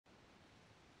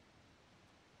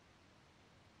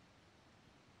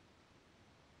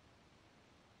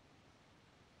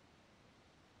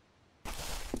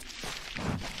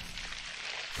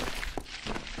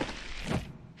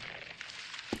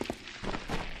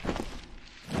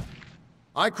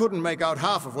I couldn't make out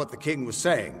half of what the king was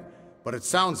saying, but it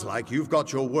sounds like you've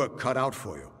got your work cut out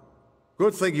for you.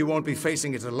 Good thing you won't be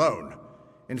facing it alone.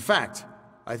 In fact,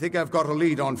 I think I've got a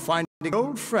lead on finding an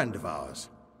old friend of ours.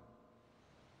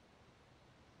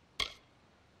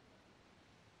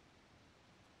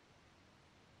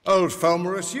 Old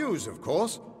Fomorous Hughes, of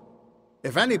course.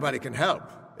 If anybody can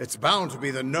help, it's bound to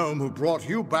be the gnome who brought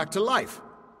you back to life.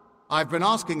 I've been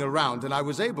asking around, and I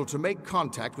was able to make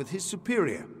contact with his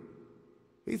superior.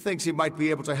 He thinks he might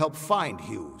be able to help find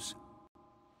Hughes.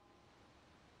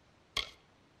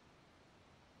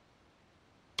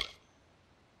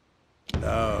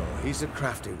 No, he's a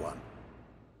crafty one.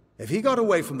 If he got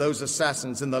away from those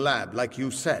assassins in the lab, like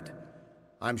you said,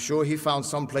 I'm sure he found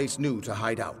someplace new to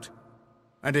hide out.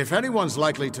 And if anyone's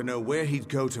likely to know where he'd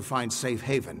go to find safe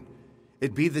haven,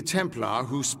 it'd be the Templar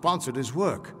who sponsored his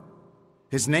work.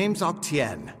 His name's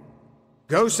Octien.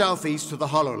 Go southeast to the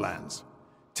Hollowlands.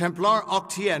 Templar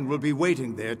Octien will be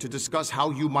waiting there to discuss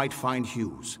how you might find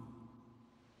Hughes.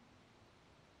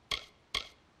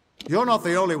 You're not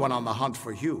the only one on the hunt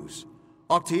for Hughes.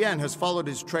 Octien has followed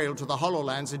his trail to the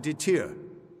Hollowlands in Detir.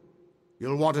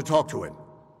 You'll want to talk to him.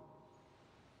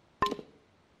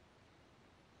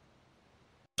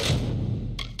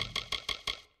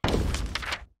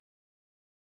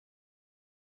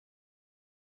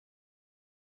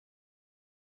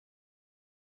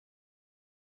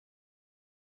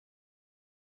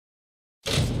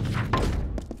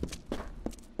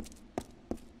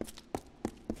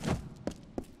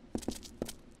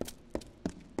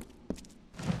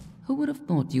 Who would have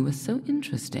thought you were so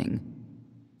interesting?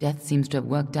 Death seems to have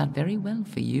worked out very well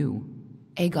for you.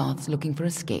 Agarth's looking for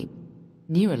escape,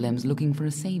 Neuralim's looking for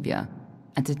a savior,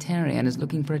 and Tatarian is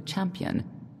looking for a champion,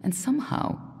 and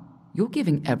somehow, you're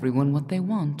giving everyone what they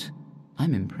want.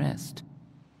 I'm impressed.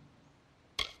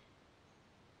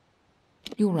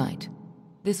 You're right.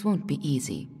 This won't be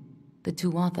easy. The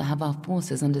Tuatha have our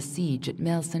forces under siege at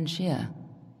Mel Senshir,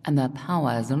 and their power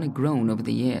has only grown over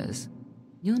the years.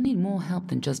 You'll need more help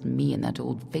than just me and that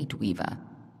old Fate Weaver.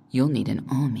 You'll need an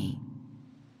army.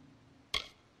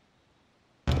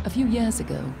 A few years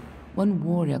ago, one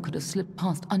warrior could have slipped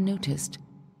past unnoticed,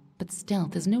 but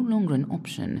stealth is no longer an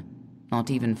option,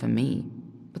 not even for me.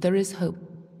 But there is hope.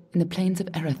 In the plains of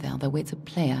Erethel there waits a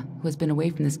player who has been away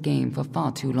from this game for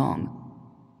far too long.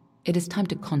 It is time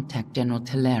to contact General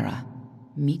Telera.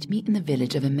 Meet me in the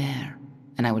village of Emer,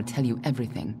 and I will tell you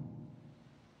everything.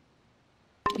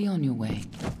 Be on your way.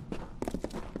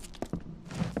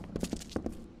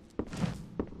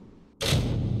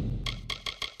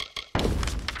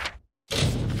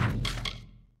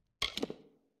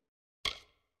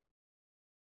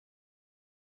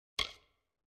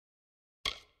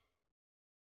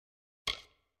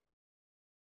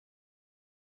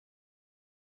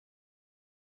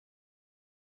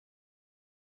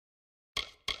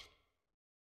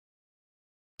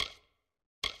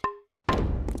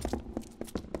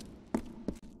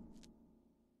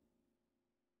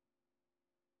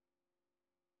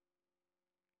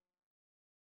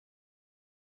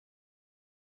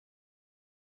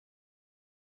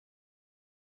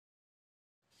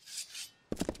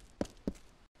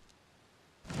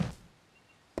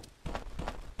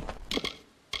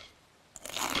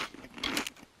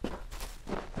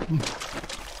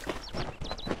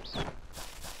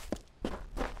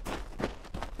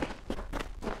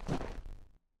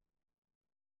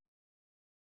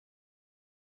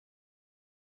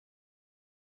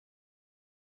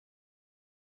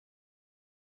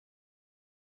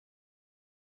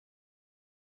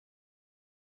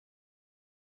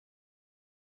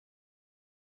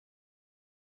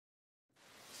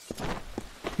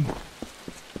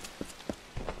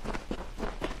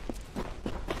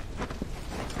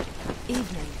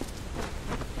 Evening.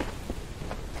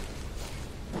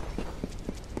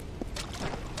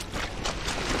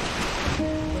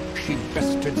 She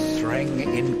bested Threng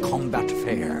in combat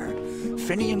fair.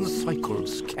 Finian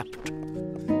cycles kept.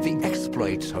 The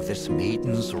exploits of this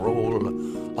maiden's role,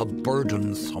 a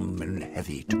burdensome and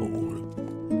heavy toll.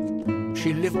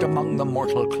 She lived among the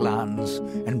mortal clans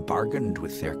and bargained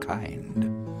with their kind.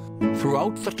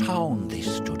 Throughout the town they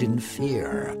stood in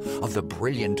fear of the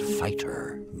brilliant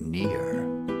fighter near.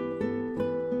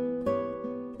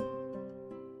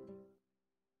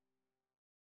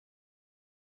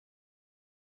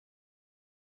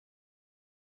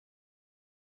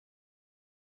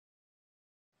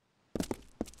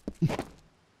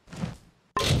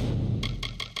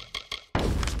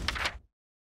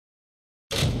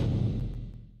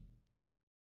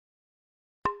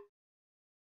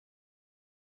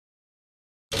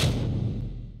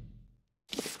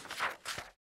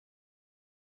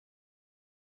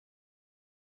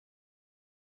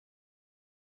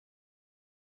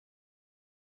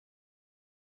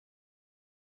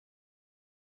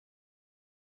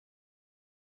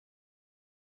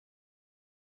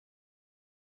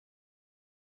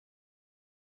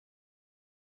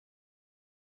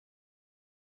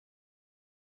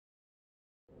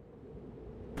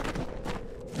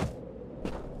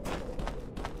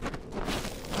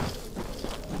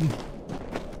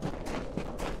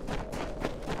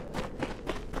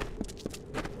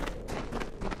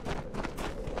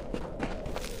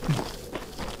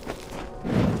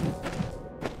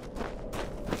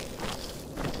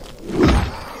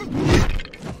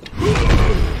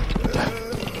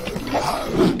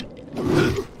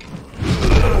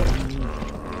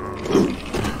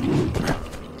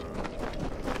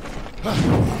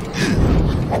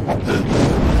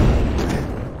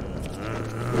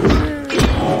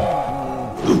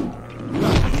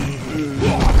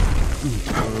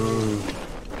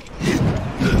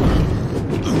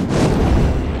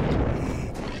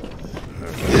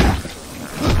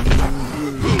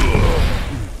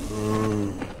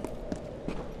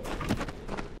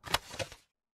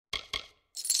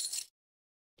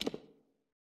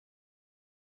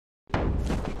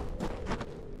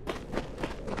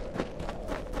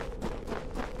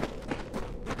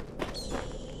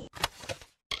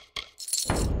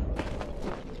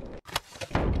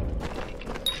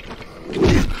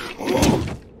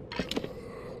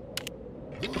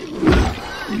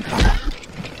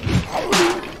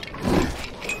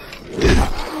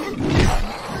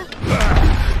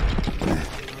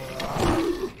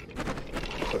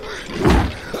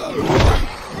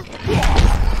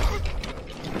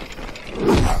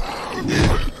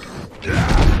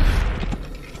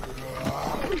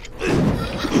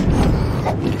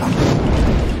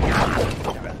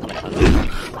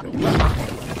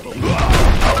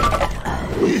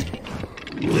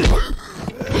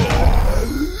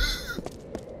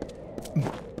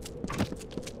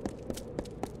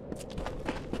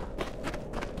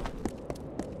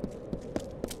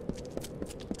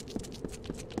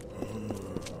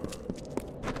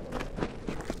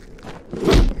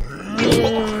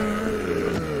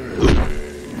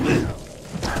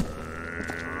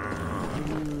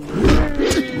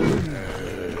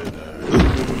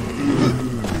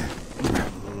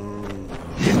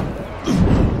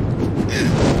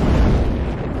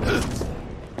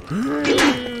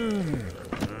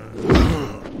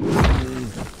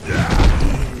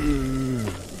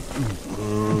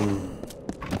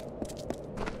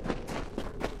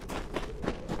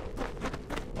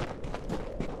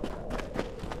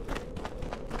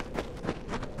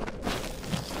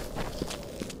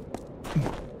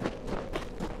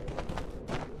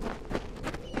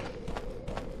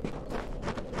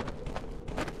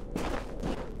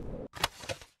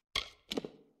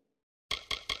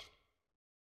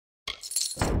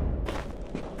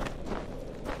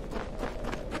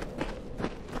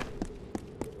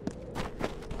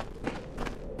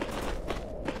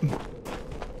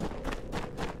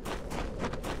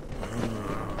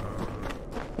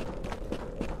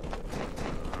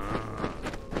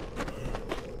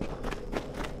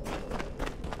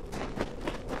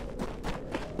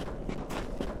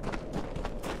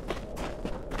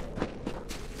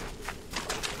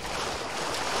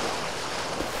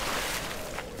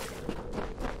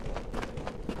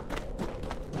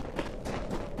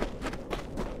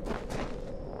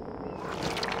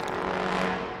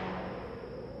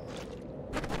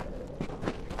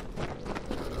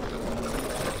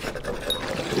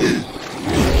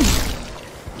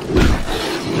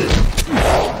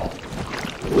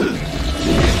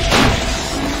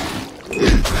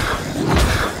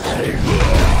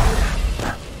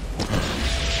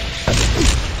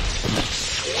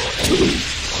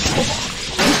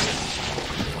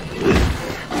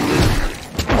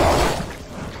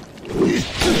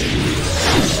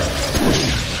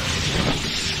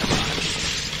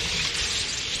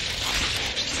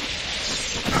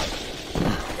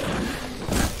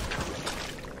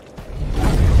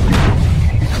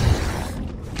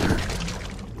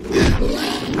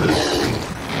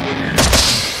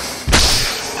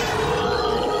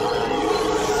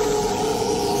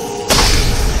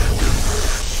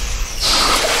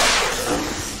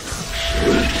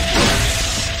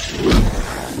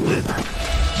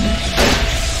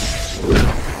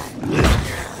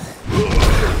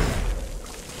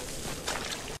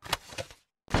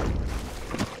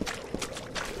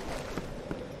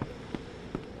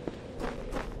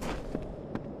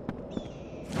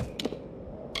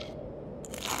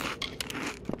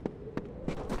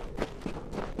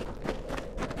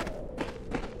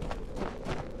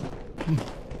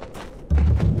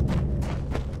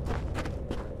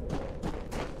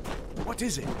 What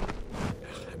is it?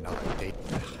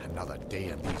 Another day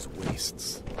in these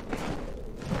wastes.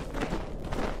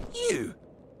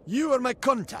 You are my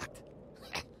contact.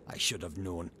 I should have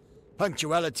known.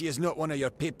 Punctuality is not one of your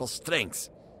people's strengths,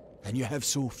 and you have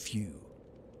so few.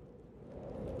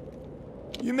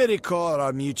 You may recall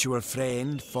our mutual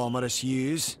friend, Amalur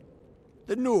Hughes,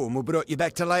 the gnome who brought you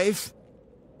back to life.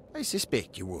 I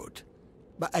suspect you would,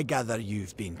 but I gather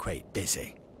you've been quite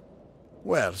busy.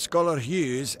 Well, Scholar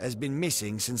Hughes has been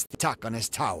missing since the attack on his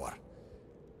tower.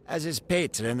 As his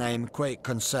patron, I am quite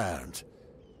concerned.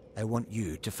 I want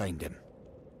you to find him.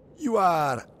 You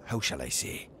are, how shall I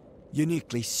say,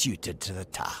 uniquely suited to the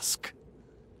task.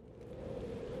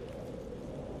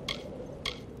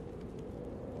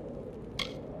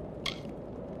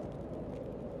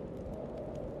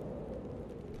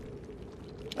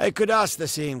 I could ask the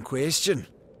same question.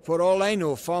 For all I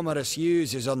know, Amalur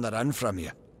Hughes is on the run from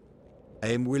you. I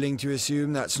am willing to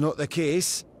assume that's not the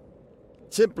case.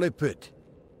 Simply put,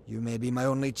 you may be my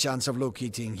only chance of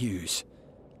locating Hughes,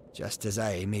 just as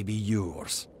I may be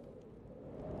yours.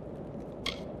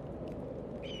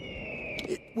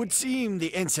 It would seem the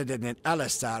incident in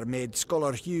Alistar made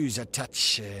Scholar Hughes a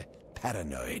touch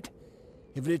paranoid.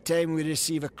 Every time we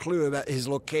receive a clue about his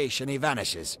location, he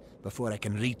vanishes before I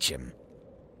can reach him.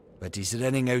 But he's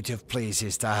running out of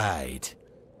places to hide.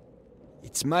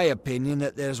 It's my opinion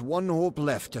that there's one hope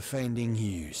left of finding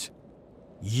Hughes.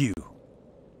 You.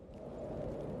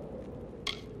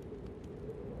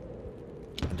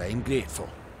 And I'm grateful.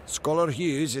 Scholar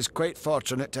Hughes is quite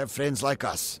fortunate to have friends like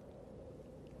us.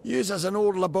 Hughes has an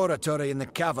old laboratory in the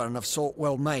cavern of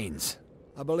Saltwell Mines.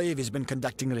 I believe he's been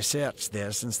conducting research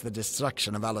there since the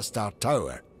destruction of Alistar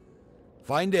Tower.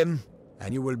 Find him,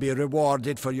 and you will be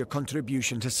rewarded for your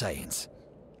contribution to science.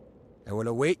 I will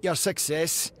await your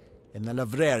success in the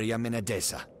Librarium in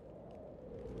Edessa.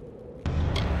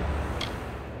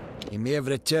 He may have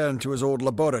returned to his old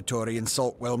laboratory in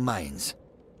Saltwell Mines.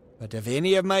 But if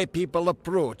any of my people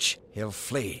approach, he'll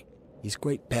flee. He's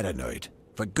quite paranoid,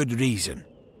 for good reason.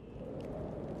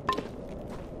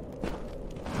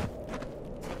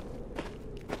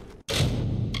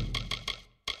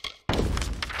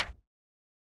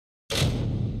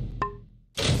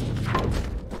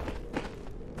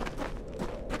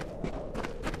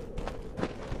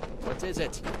 What is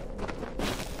it?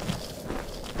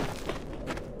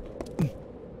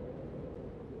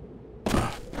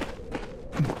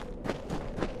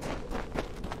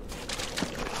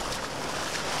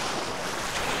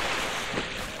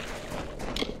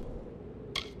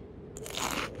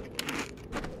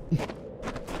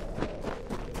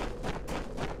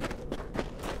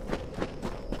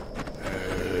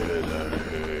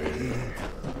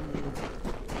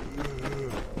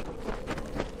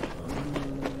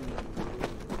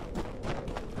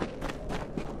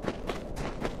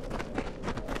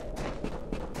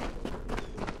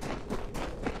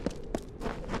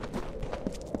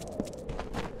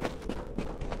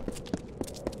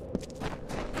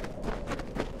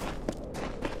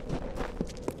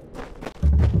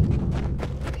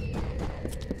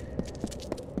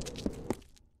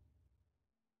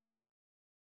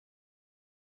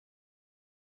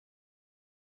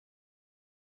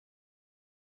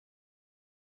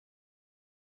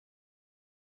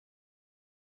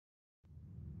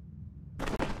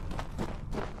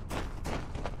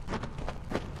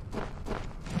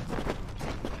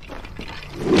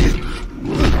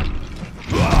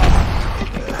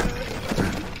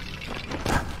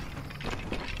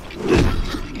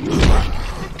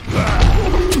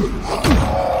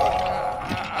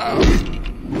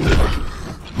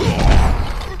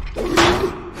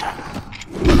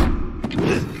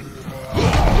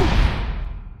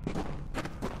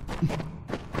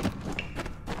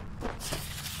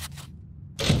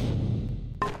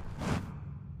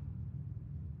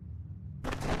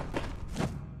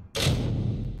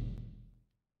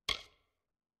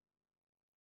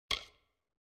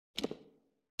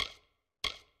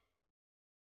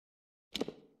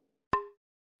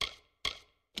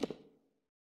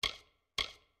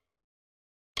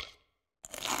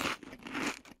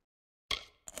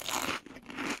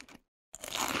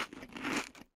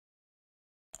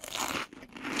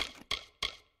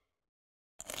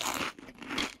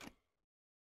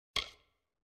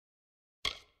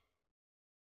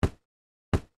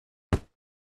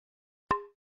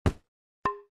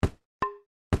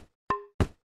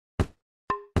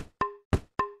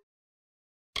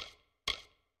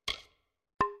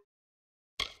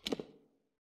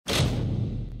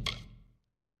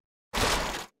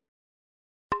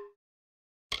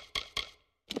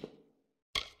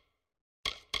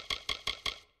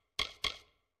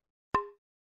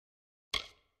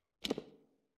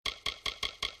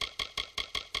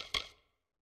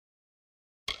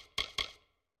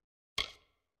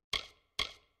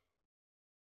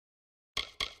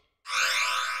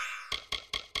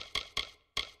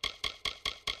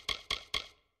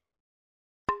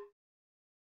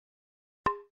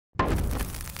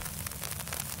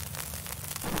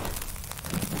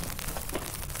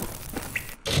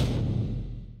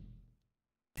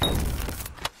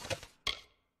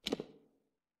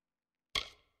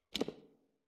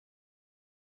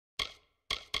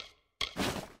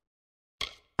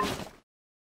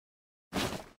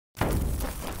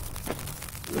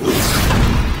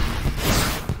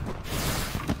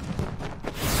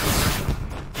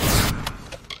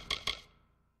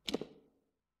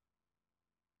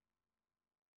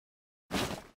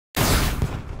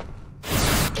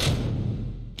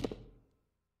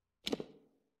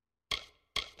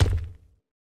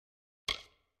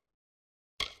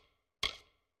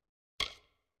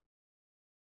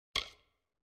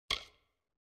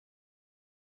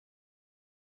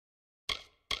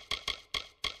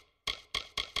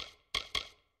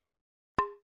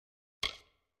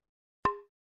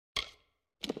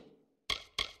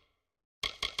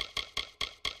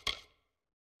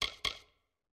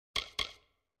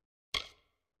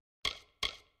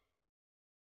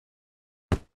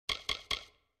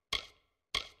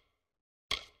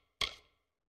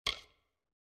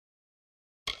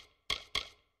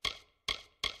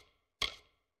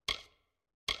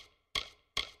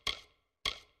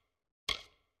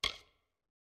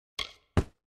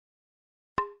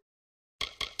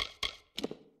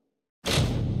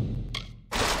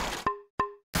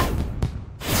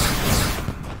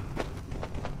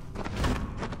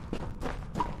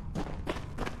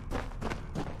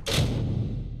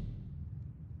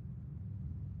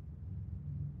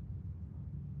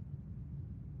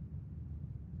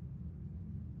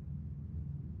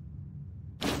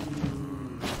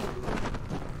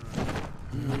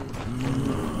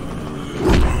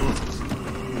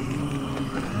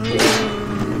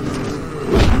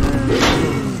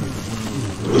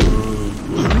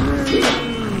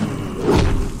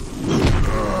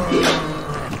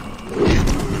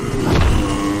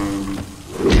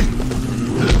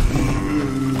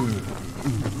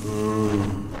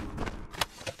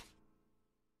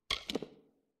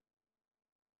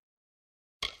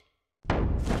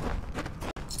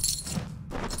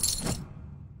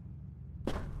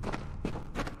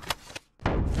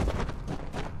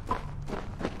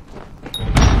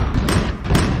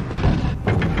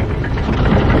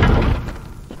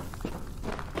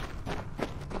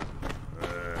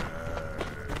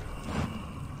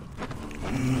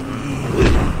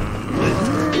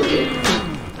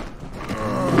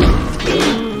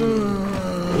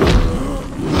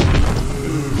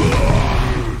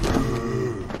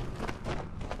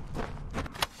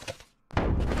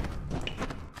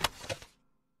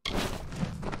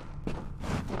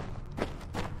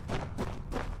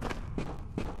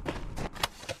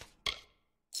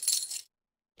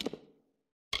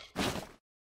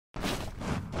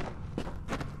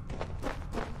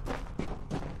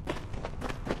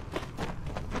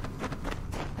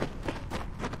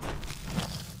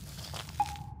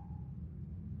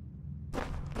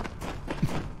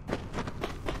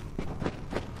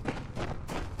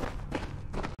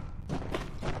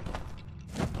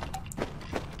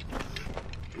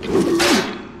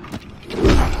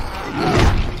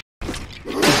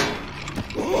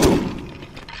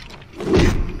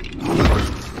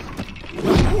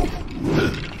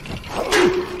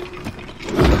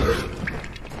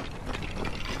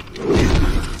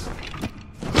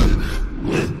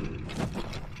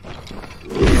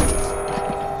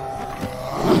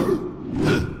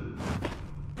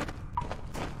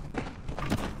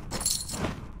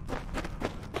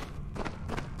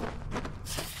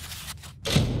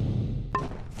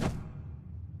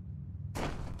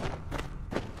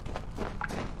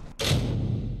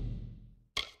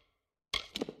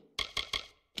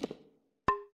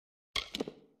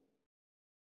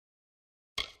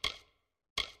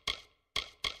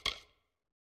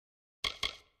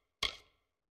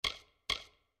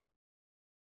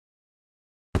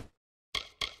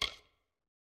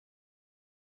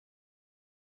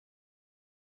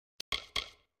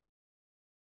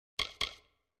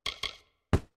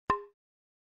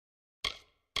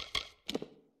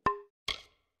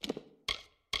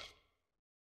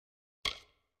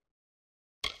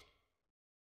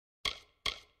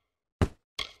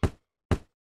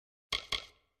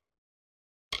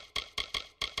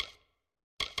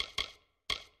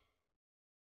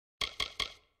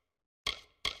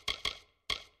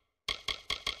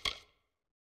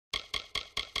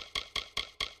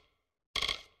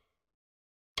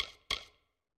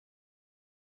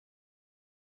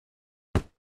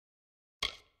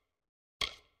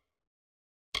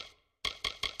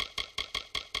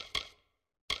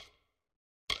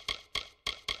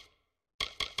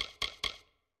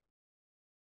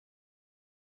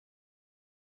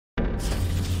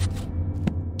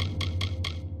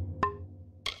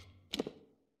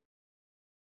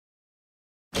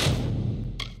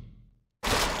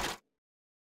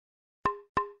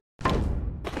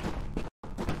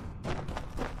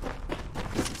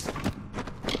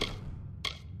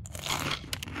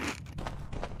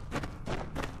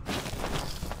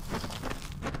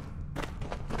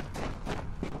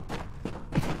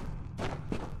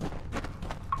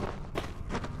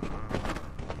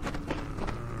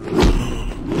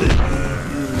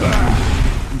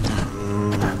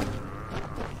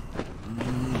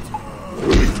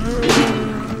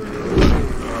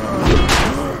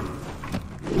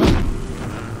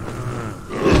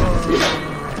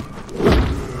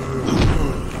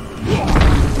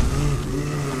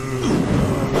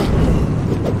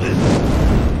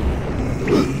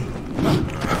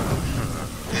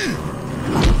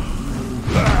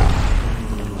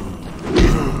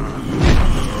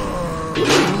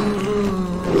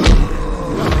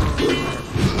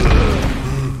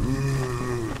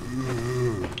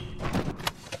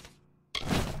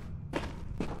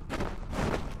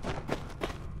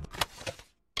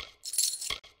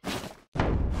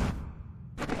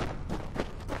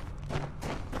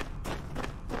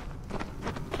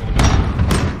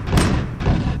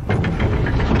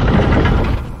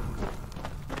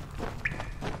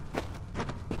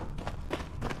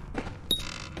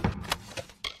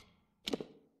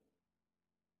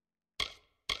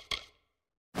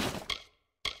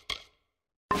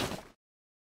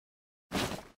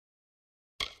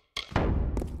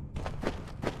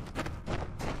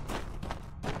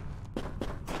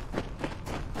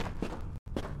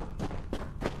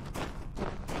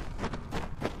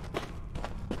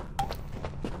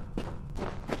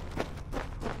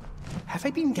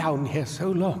 Have I been down here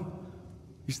so long?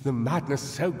 Is the madness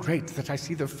so great that I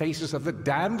see the faces of the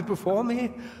damned before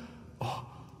me?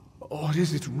 Or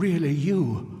is it really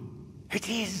you? It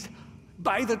is!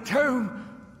 By the tome!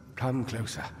 Come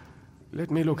closer. Let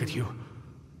me look at you.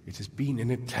 It has been an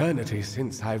eternity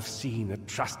since I've seen a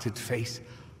trusted face.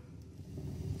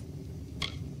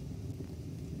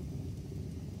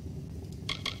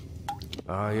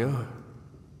 Are you?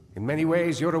 In many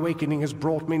ways, your awakening has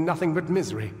brought me nothing but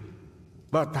misery.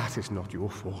 But that is not your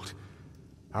fault.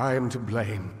 I am to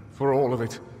blame for all of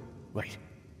it. Wait.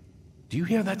 Do you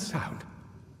hear that sound?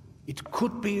 It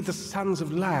could be the Sons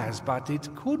of Laz, but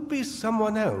it could be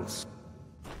someone else.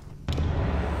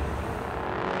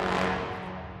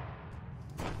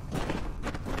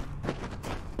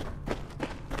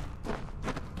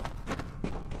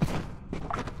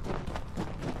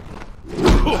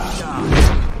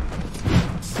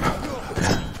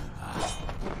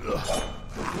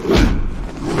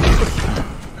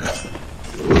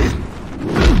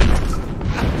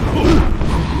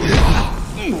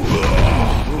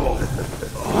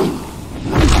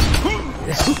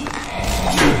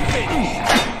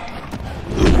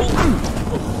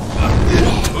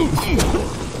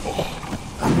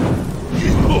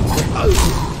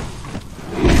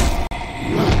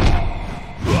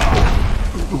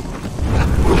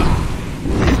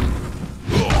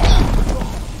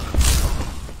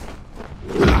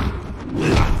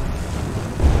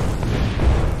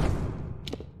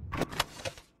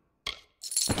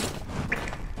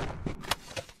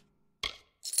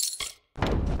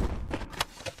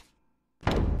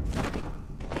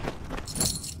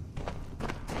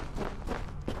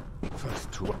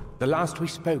 The last we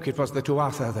spoke, it was the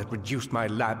Tuatha that reduced my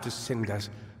lab to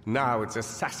cinders. Now it's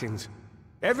assassins.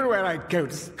 Everywhere I go,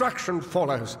 destruction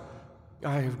follows.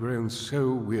 I have grown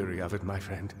so weary of it, my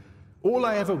friend. All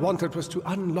I ever wanted was to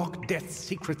unlock death's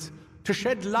secrets, to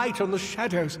shed light on the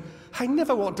shadows. I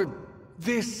never wanted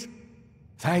this.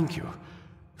 Thank you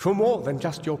for more than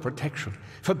just your protection,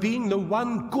 for being the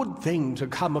one good thing to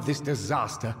come of this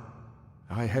disaster.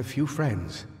 I have few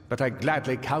friends, but I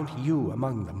gladly count you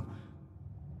among them.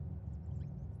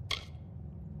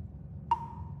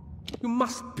 You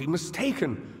must be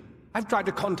mistaken. I've tried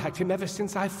to contact him ever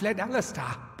since I fled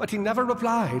Alistar, but he never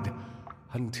replied.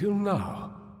 Until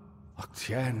now.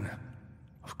 Octien.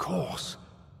 Of course.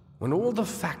 When all the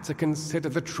facts are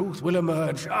considered, the truth will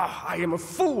emerge. I am a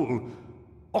fool!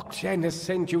 Octien has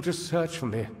sent you to search for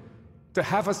me. To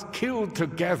have us killed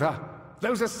together.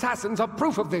 Those assassins are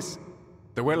proof of this.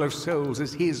 The Well of Souls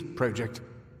is his project.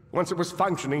 Once it was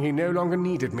functioning, he no longer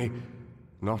needed me.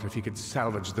 Not if he could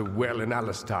salvage the well in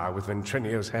Alistar with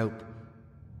Ventrinio's help.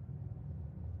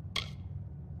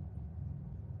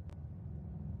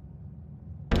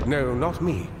 No, not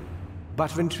me. But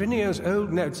Ventrinio's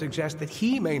old notes suggest that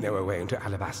he may know a way into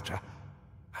Alabastra.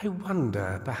 I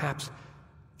wonder, perhaps,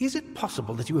 is it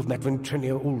possible that you have met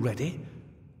Ventrinio already?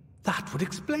 That would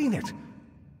explain it.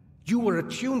 You were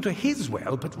attuned to his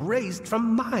well, but raised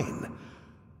from mine.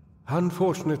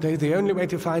 Unfortunately, the only way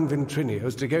to find Ventrinio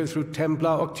is to go through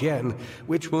Templar Octien,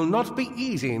 which will not be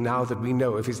easy now that we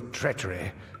know of his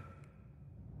treachery.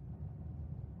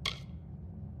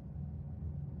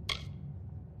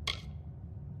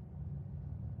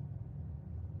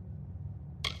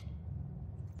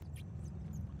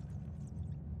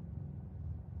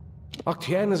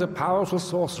 Octien is a powerful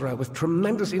sorcerer with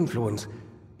tremendous influence.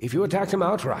 If you attacked him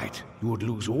outright, you would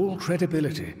lose all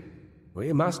credibility.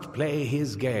 We must play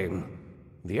his game.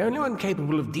 The only one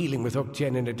capable of dealing with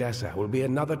Octien in Edessa will be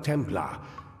another Templar.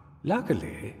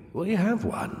 Luckily, we have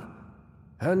one.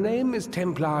 Her name is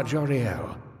Templar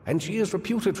Joriel, and she is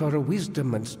reputed for her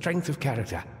wisdom and strength of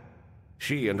character.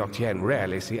 She and Octien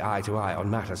rarely see eye to eye on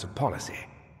matters of policy.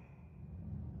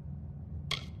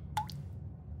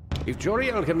 If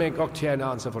Joriel can make Octien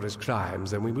answer for his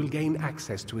crimes, then we will gain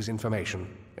access to his information.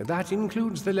 That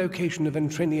includes the location of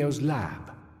Ventrinio's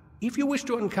lab. If you wish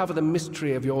to uncover the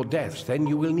mystery of your deaths, then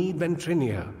you will need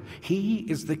Ventrinio. He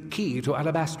is the key to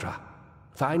Alabastra.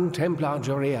 Find Templar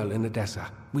Joriel in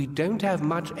Edessa. We don't have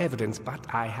much evidence, but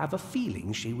I have a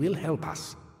feeling she will help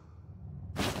us.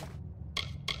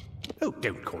 Oh,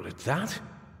 don't call it that.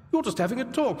 You're just having a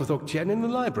talk with Octien in the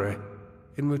library.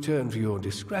 In return for your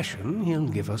discretion, he'll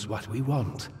give us what we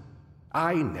want.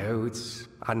 I know it's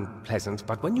unpleasant,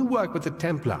 but when you work with the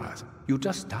Templars, you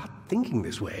just start thinking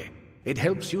this way. It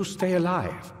helps you stay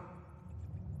alive.